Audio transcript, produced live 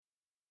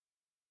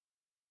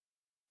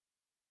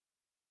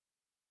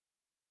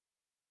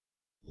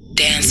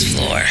dance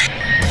floor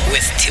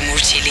with Timur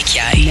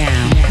Çelikyay.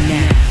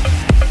 Now.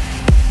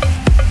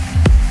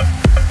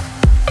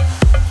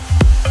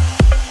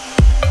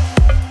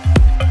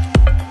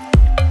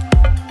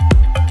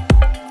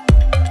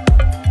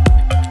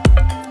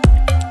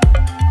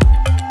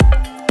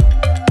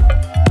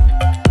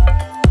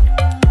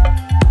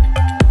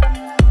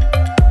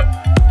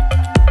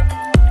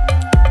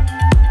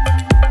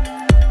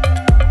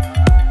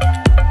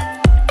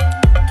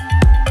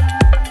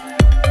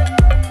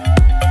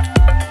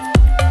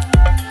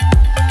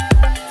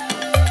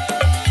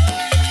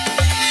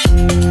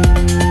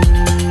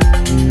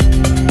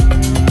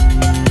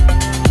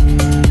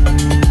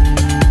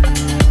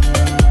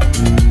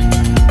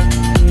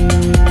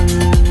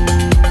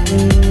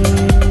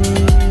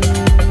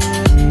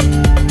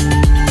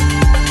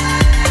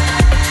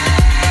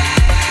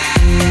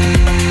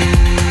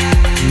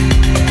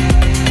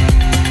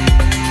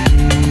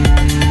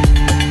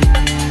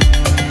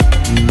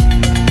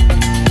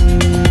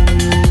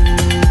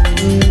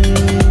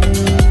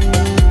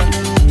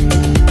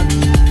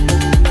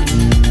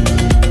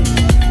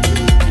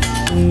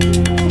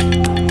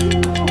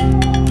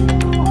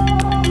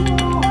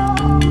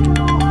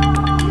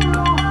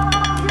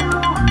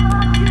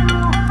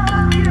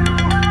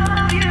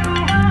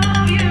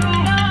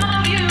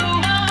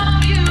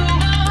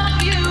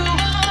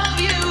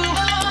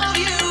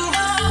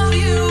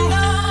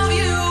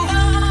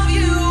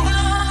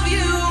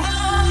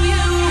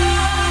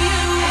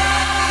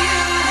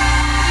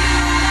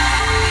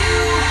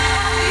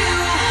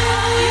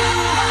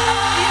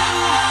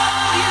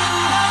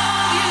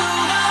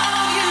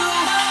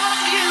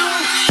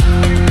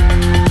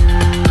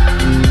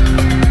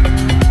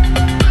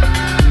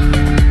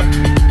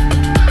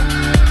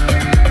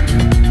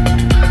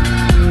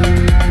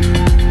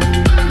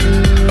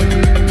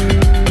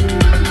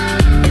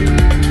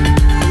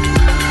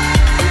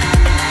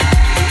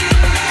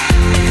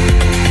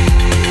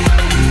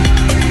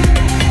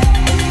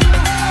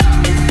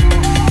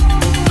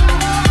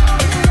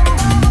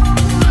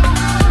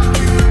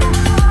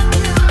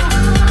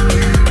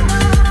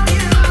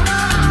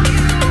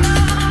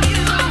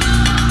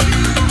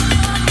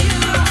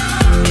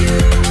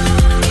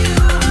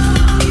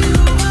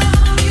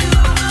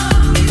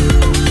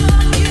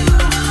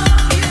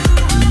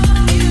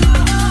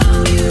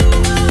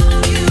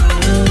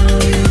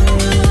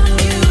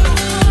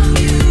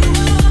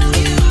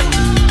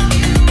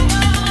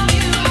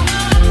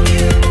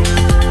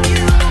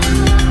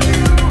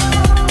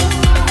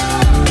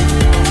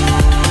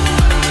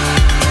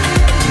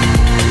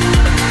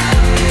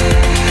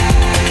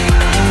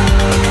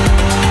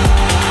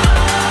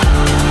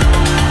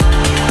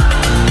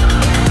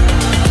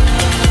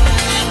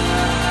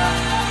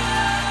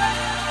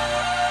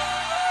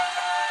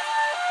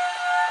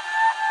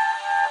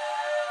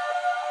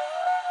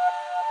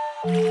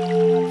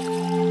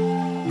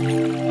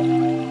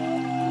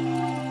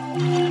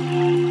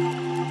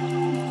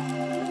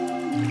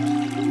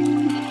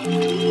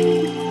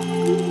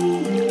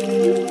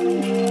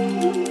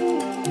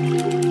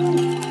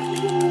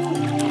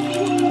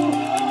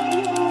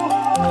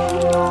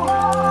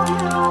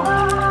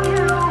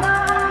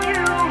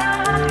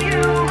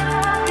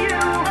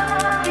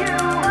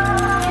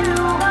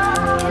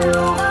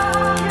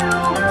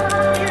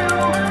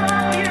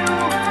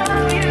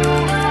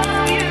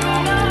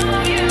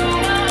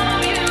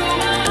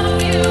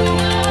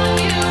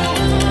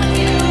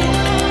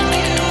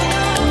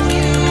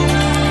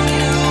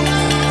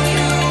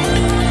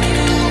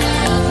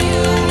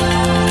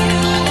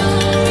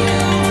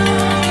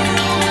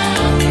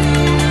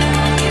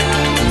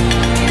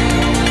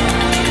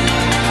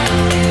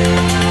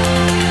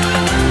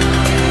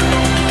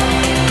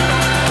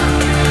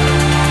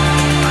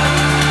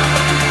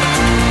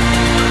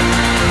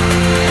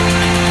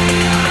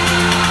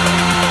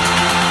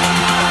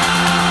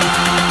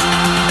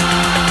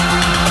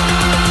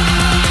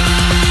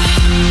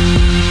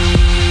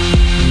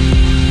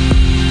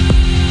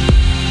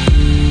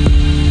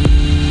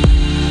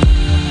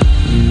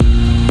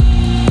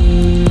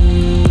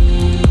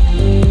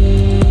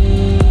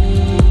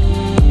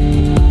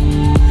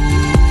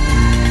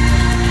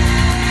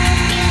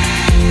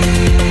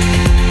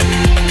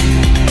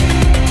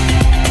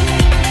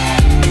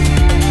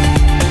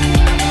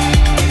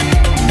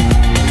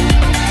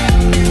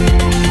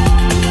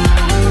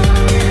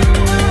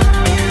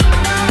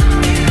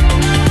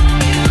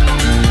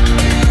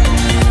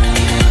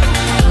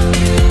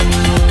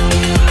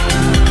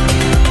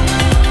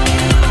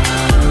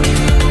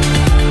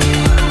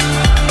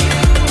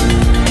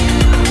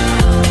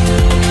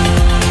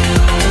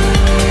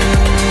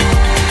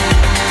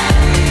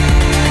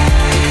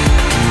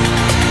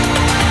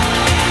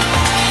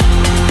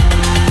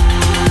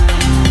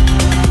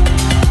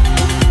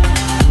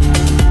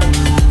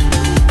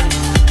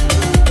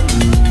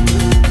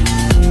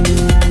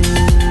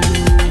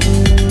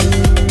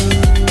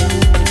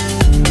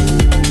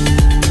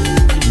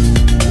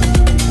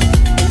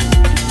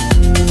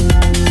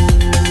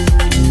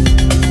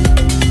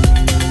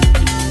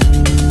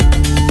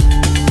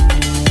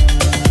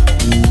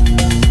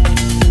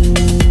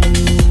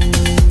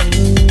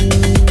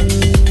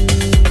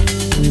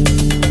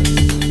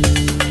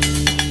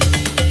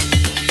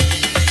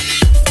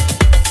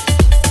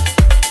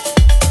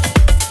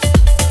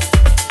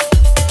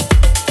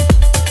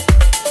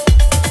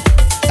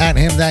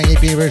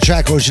 yepyeni bir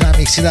track orijinal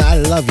mixiyle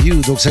I Love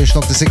You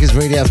 93.8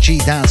 Radio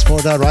FG Dance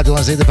Floor'da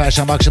radyolarınızdaydı.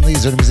 Perşembe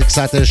akşamındayız. Önümüzdeki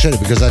saatlere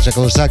şöyle bir göz açacak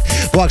olursak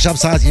bu akşam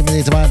saat 20'den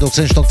itibaren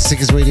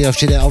 93.8 Radio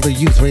FG'de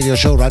Elder Youth Radio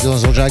Show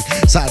radyonuz olacak.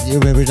 Saat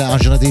 21'de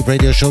Anjuna Deep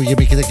Radio Show,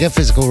 22'de Get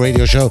Physical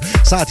Radio Show,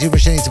 saat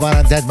 25'ten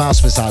itibaren Dead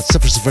Mouse ve saat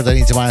 00'dan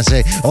itibaren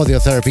ise Audio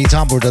Therapy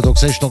tam burada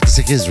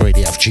 93.8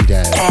 Radio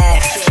FG'de.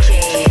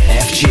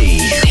 FG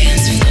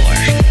Dance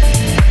Floor.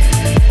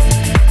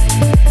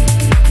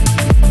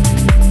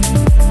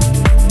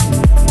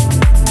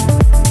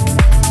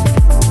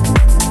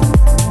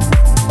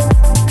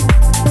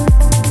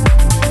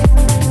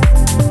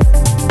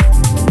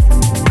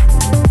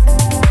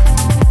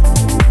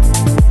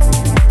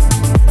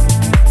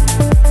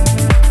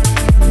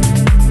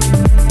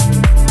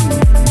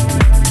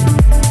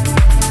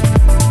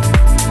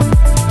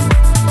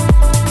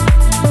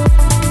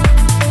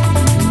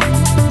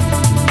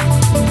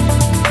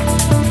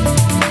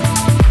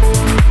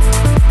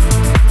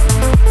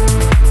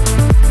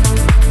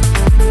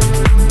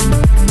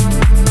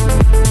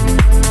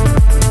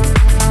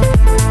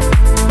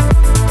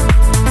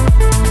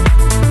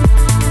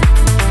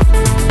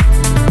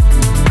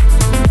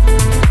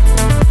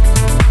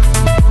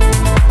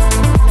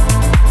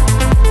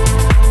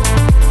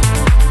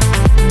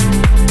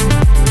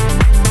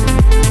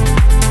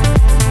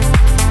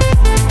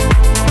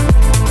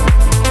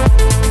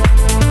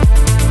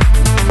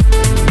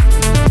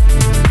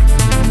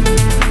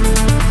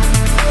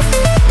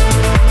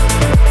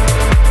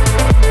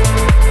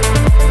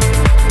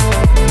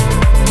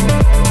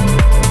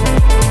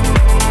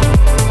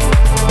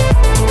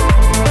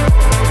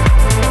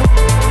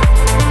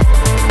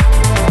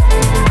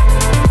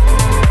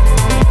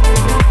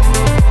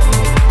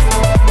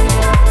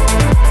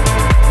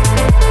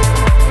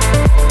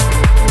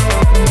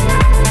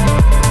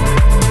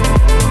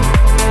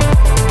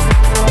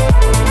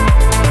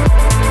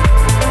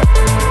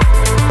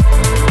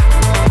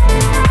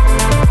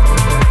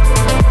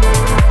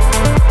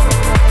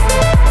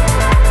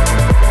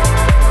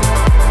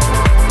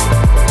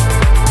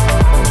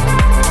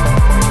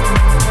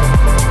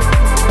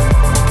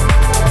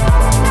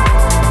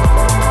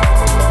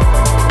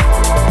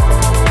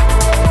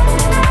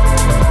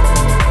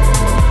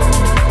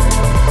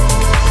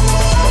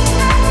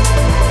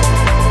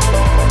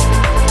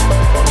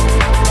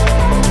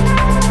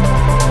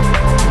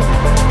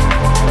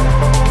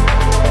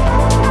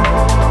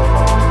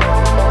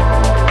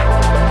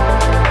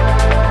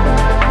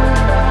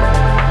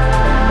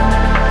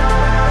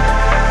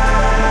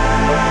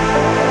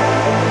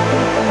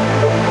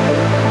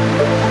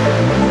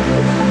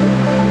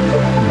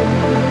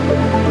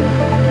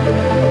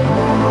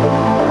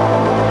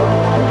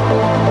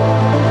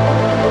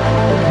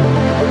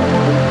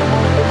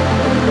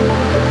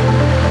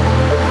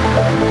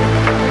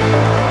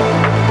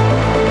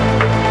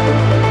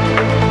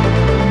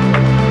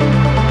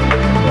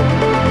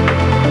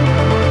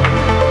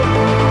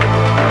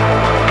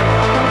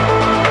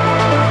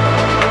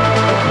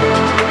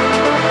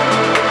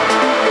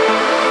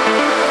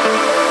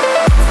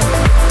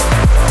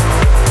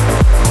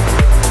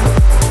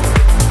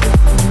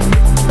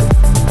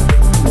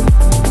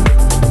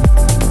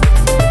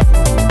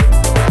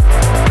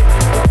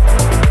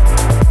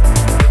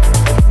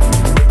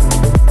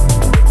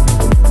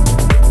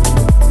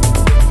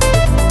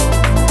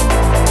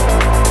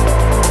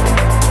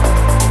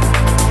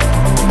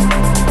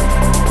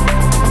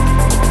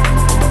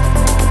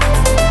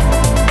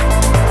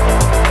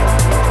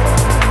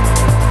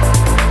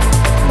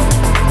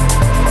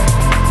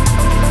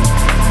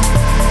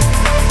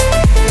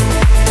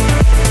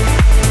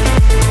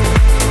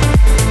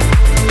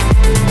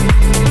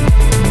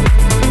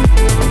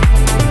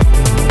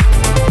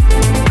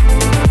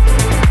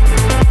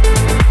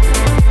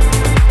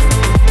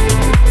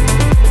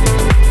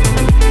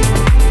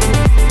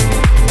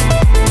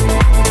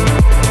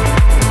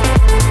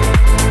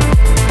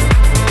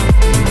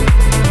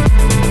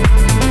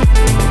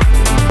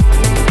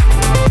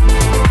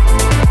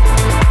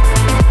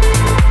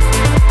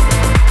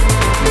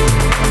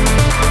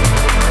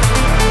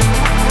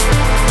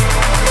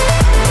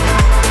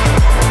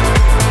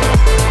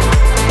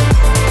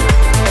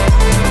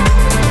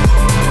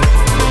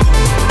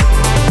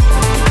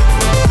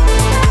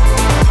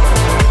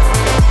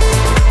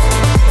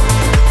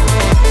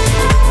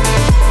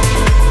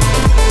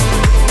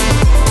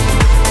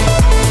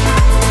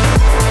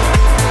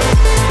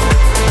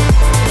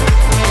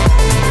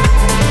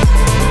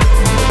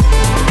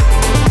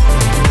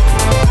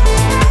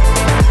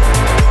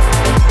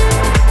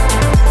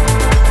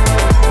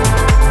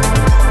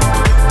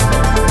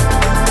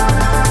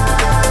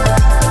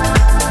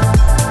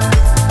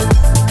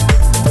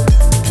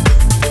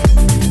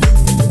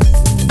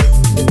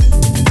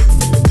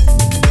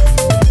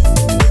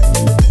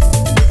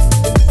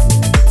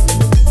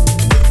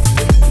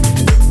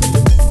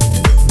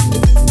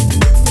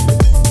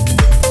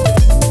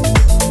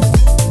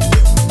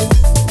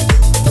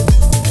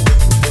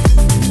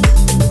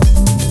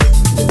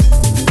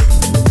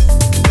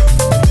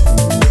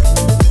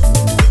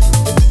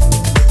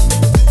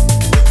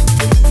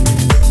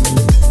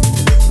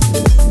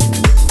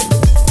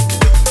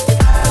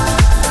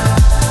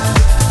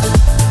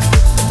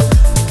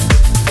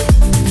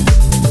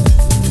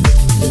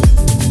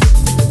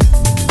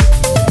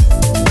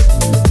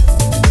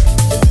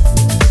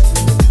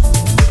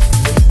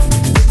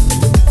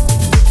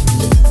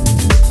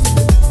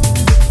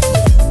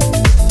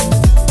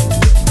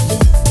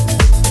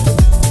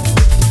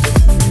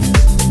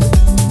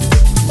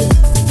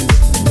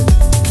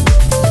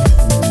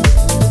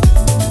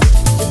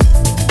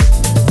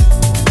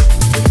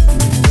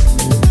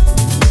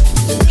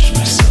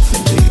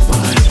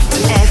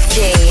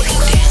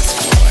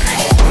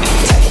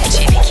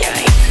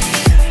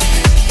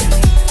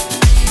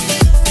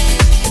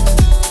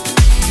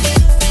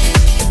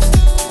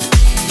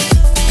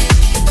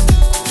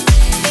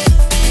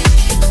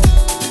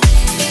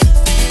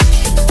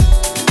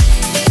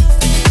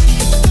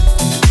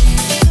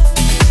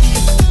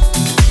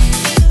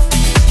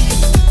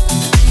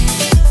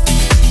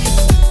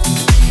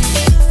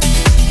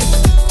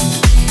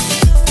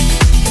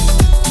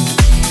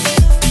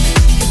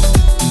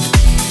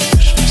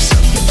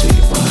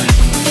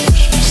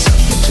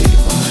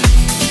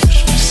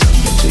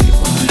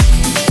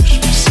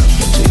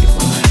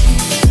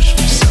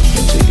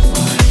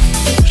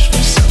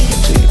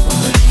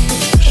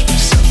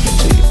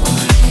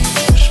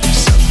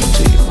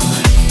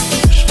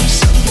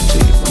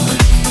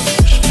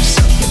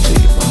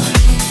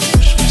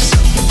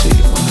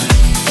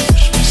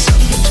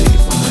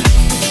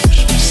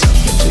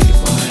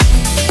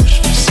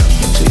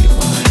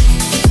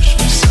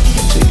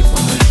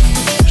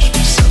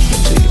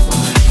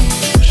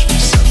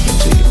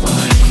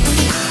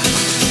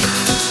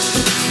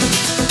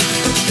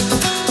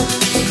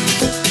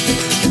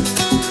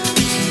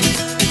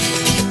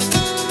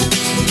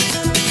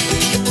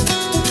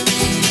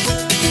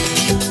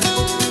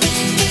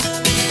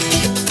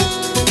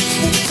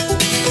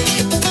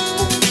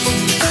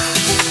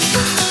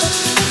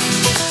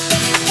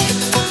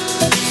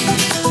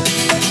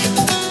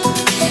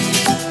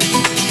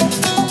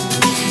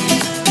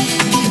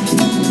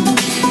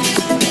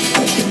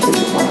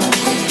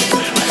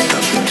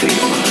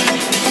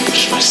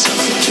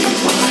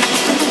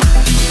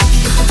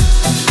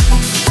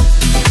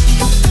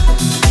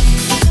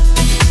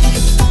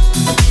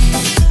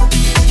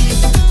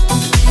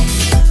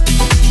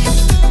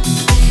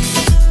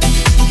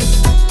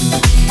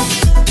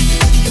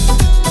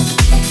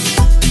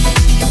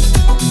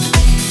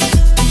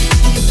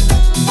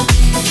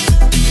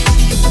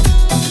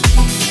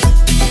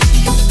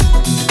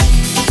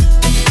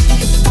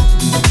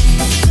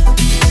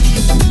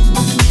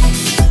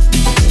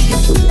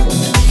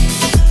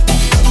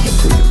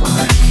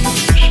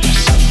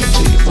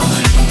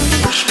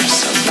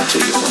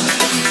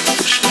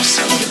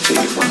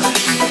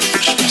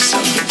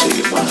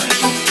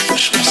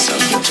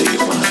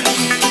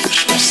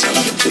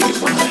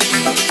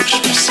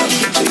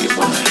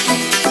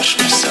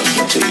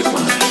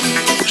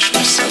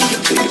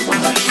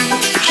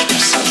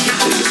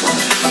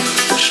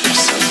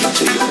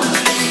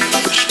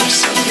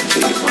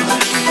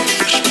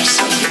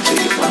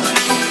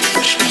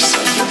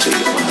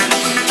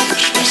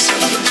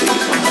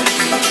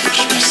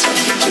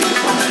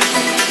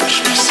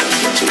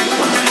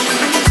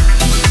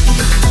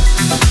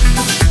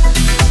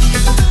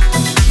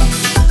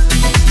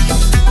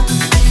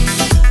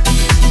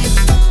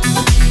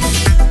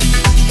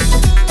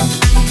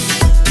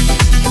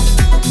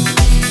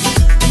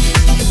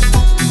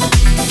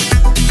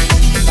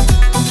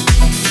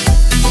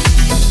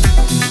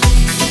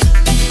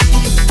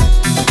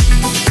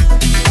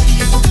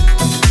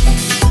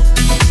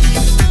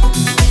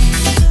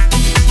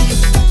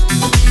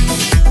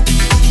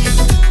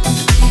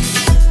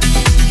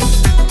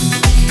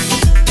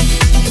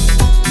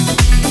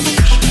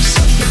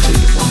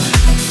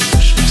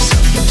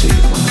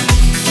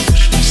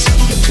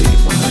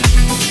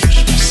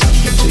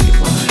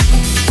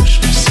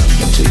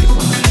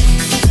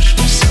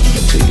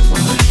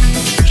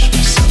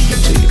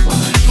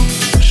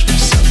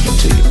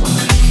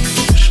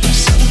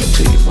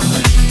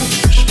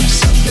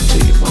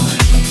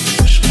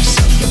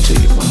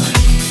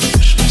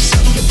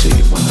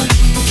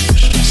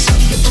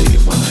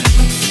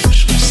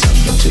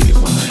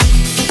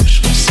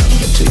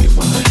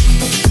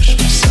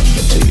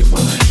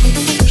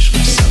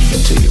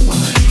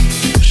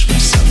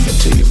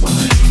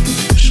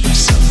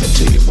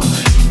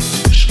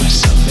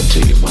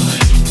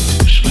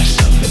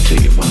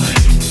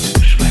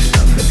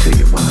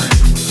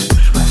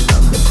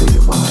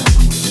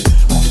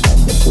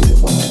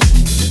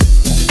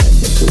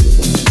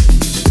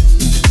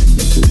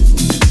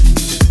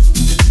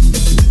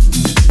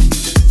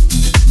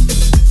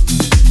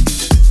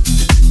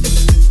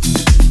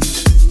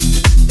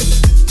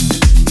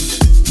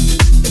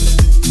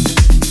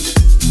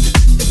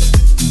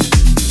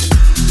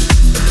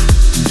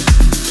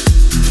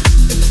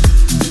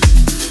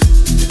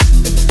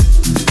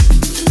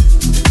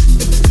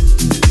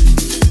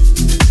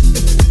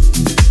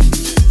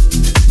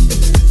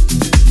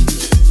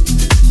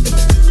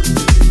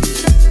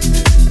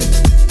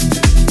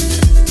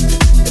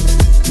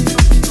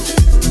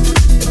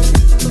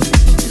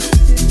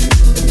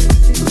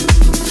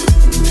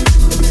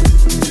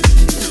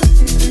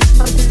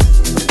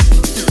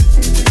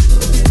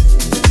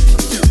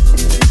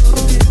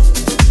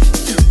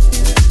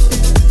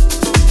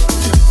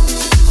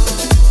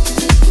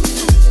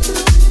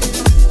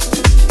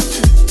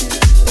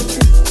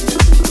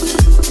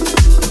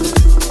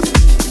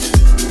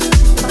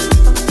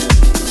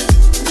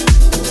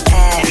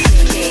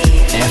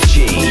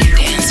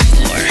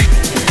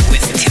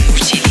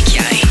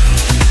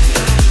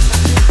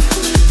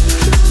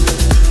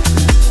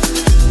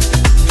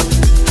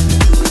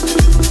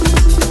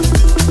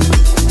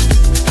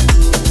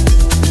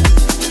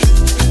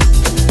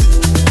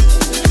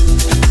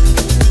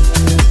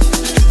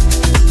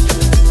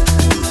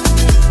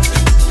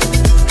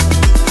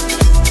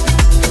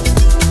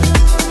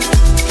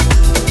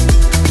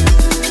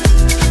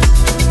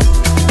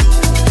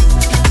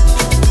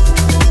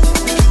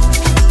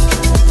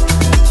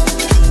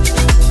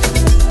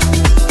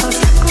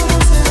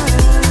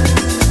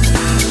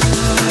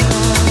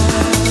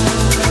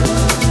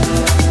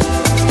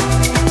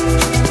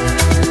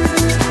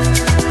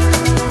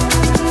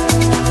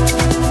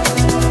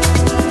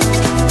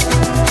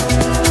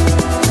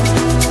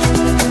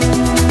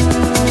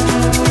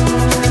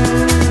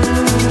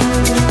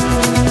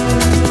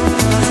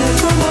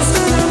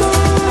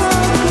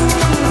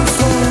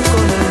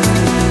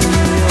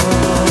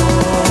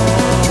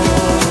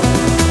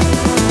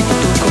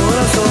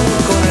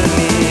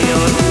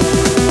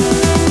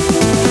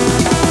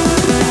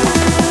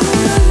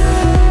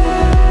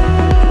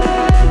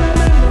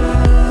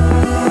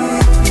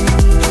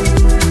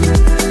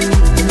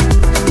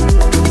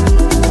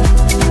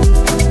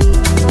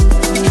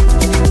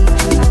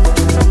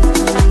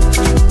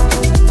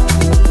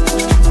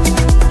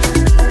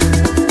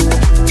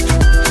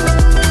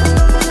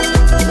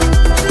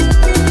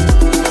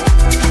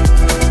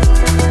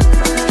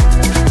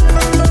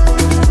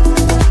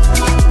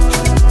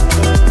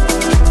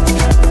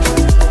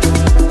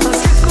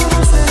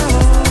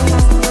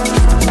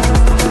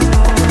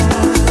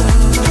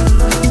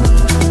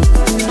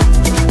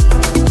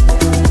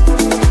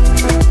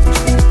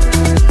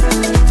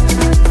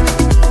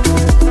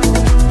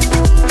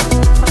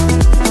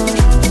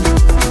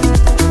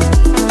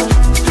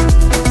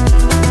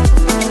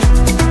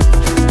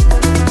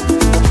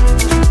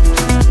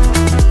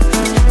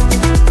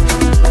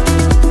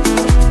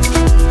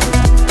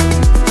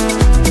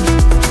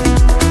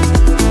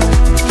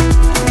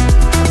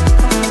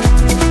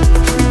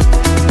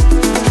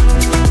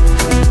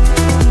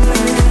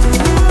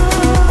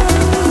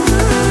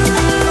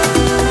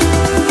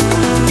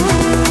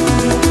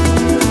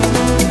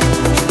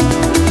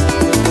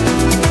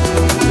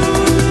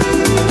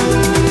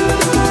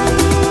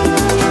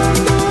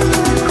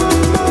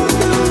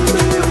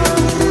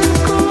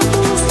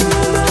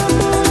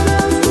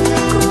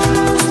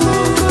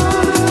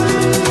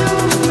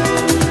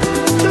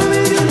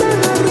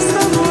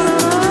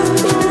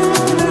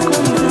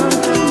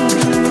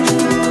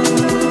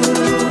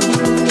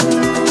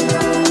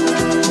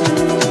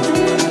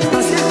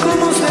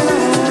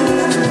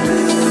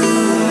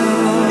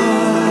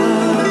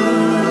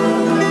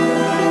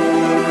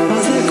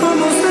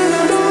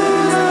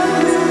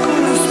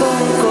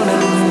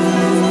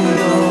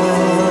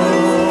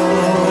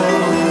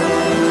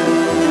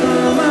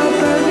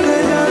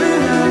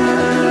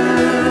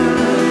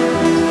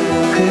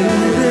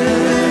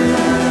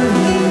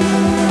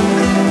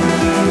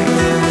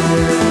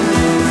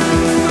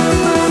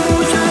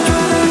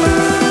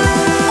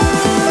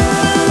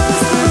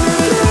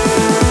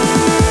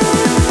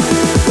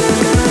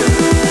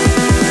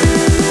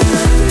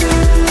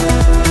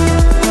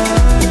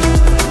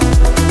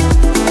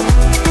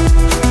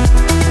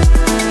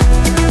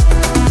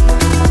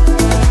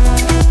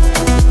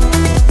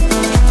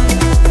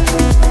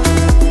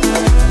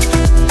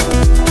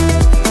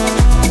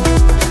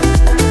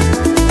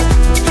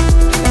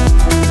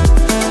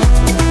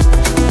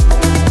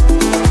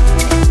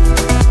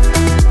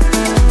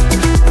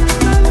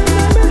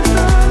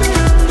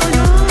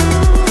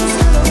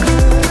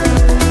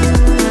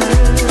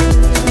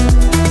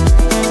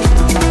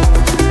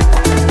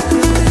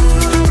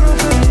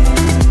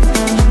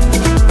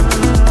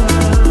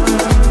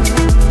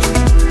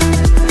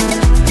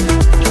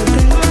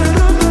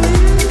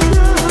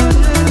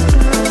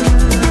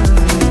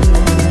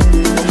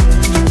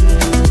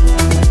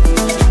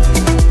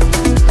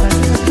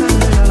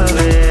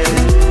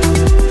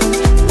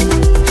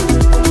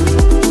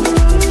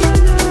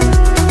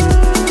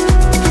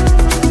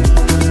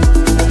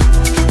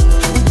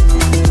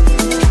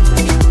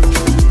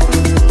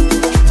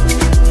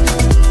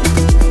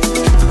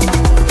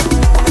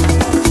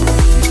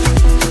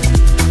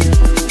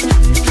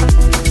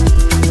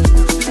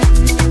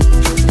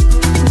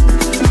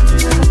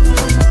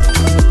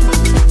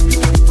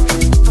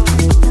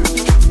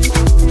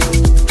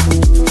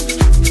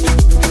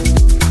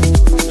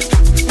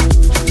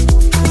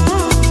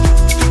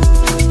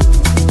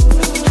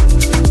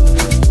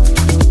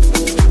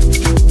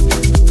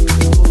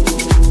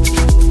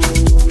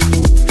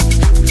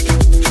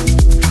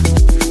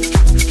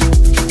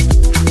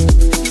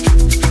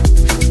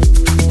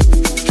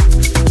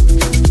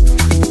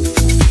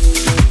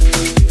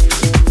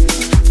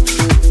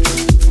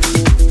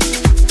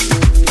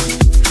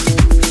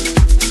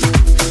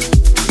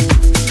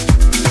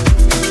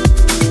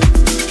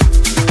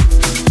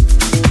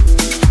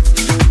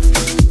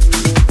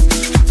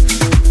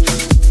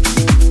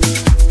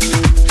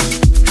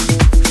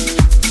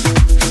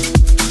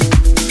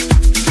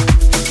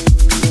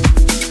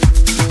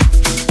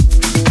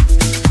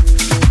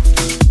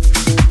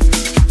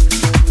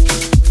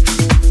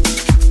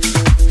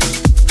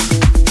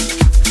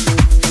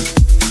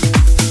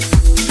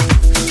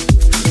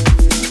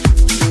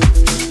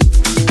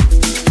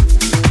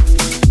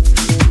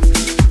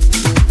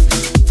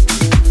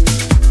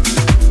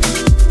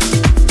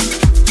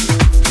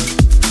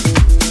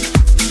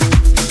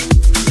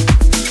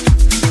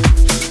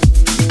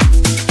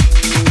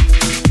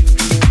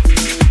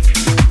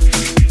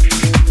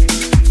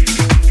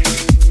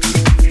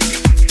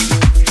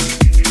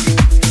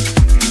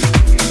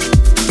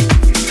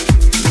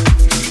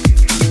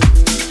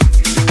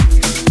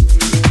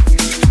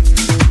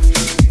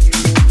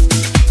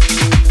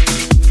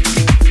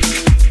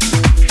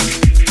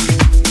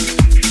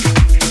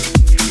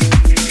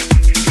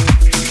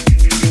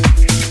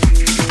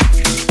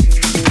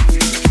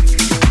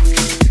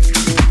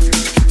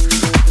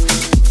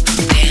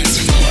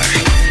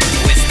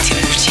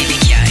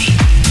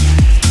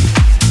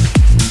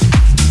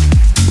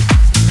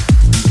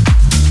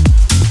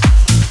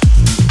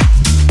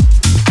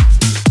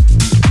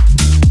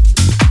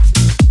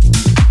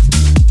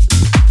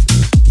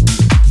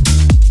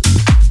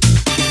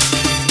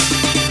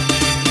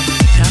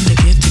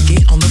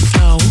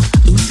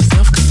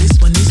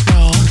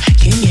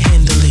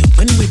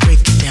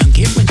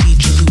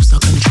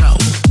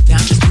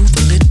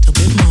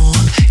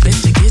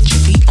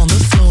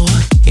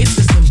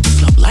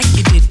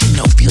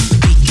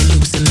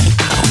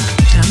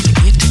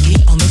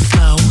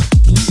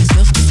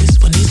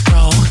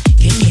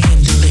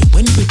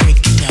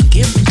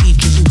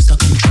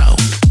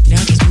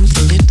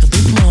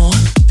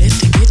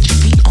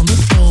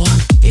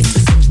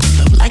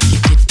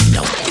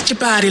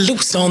 body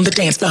loose on the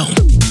dance floor. On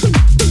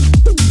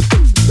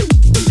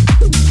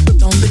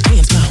the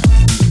dance floor.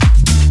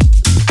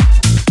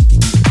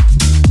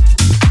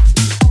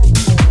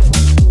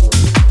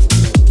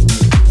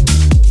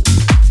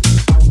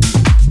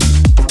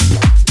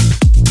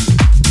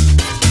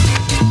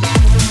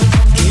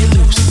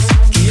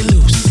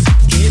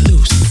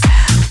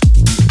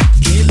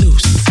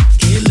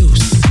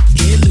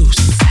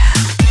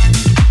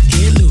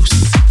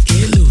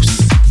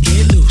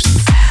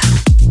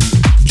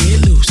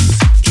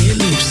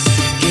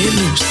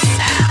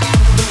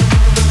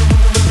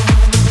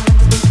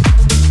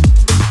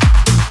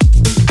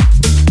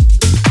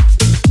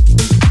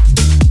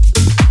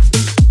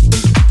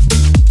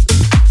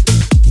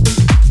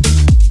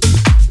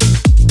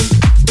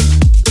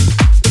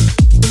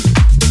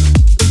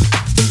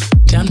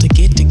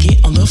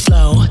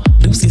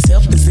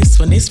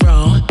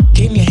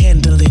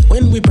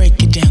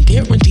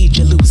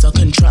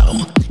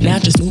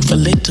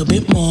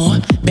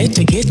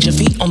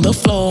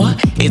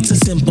 It's a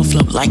simple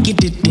flow, like you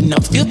didn't know.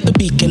 Feel the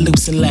beat, get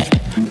loose and let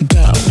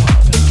go.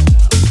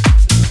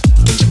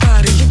 Get your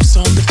body loose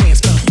on the dance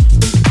floor.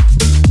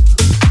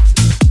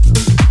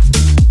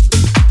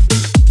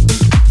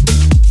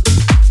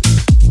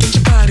 Get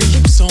your body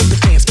loose on the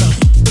dance floor.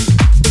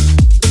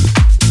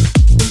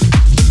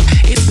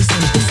 It's a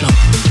simple flow.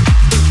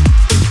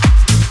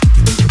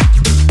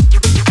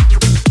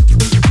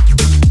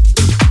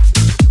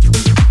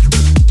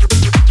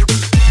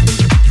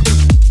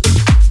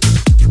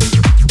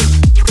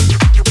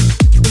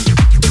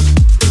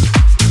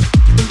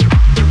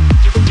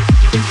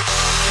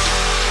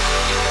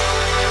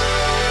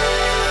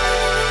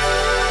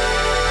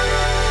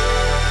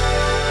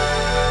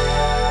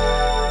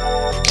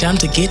 Time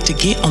to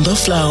get on the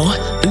floor.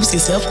 Lose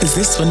yourself, cause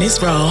this one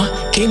is raw.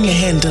 Can you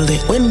handle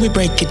it when we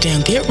break it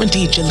down?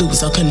 Guaranteed you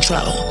lose all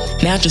control.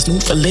 Now just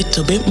move a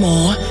little bit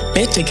more.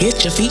 Better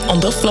get your feet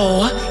on the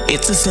floor.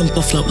 It's a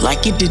simple flow,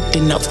 like you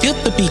didn't know. Feel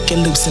the beat, get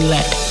loose and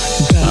let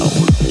go.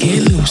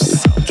 Get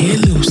loose, get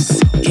loose,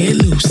 get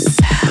loose.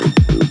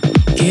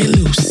 Get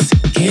loose,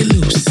 get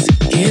loose,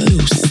 get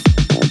loose.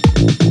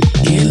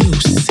 Get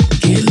loose,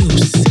 get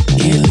loose,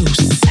 get loose.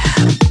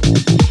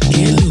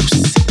 Get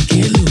loose,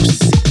 get loose,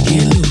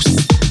 get loose. Get loose, get loose, get loose.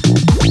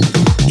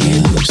 Get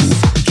loose,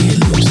 get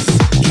loose,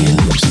 get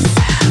loose.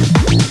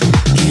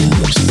 Get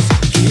loose,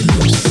 get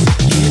loose,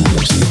 get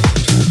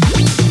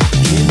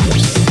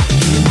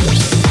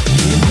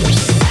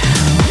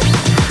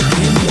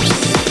loose.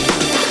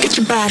 Get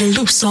your body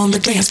loose on the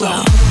dance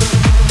floor.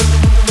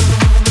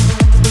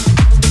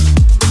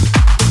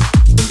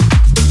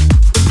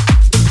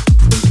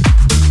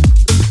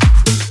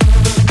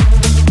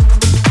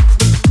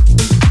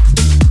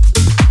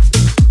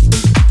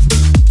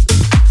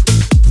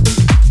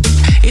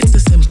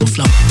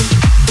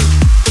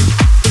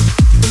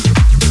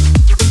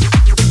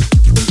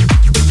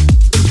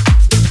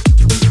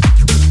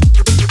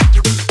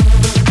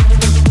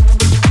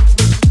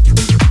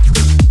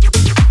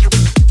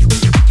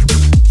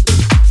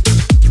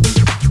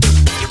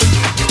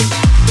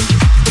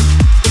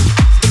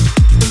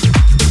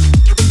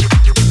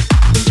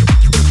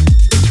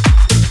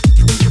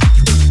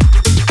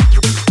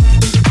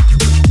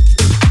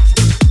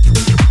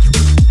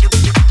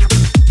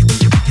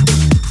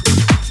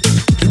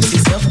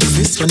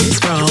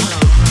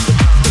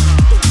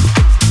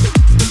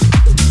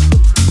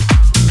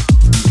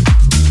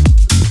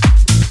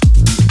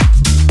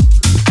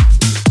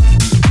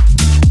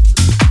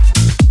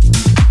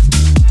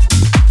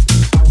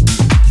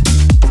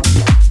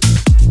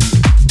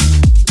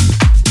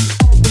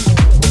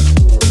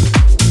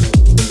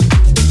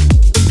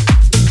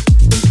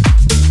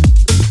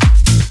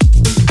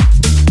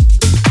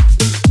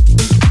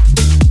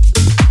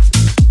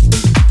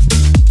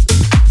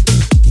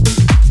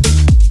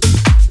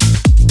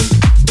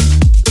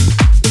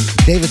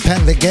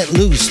 Get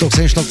Loose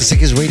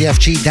 93.8 Radio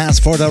FG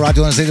Dance Floor'da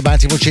radyolarınızdaydı. Ben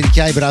Timur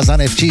Çelikay.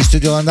 Birazdan FG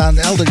stüdyolarından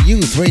Elder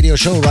Youth Radio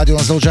Show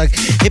radyolarınızda olacak.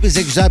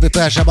 Hepinize güzel bir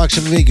perşembe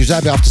akşamı ve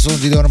güzel bir hafta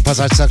sonu diliyorum.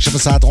 Pazartesi akşamı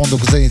saat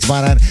 19'dan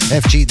itibaren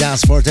FG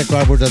Dance Floor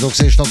tekrar burada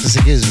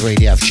 93.8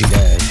 Radio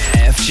FG'de.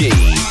 FG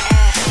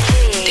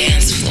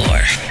Dance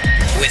Floor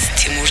with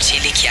Timur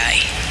Çelikay.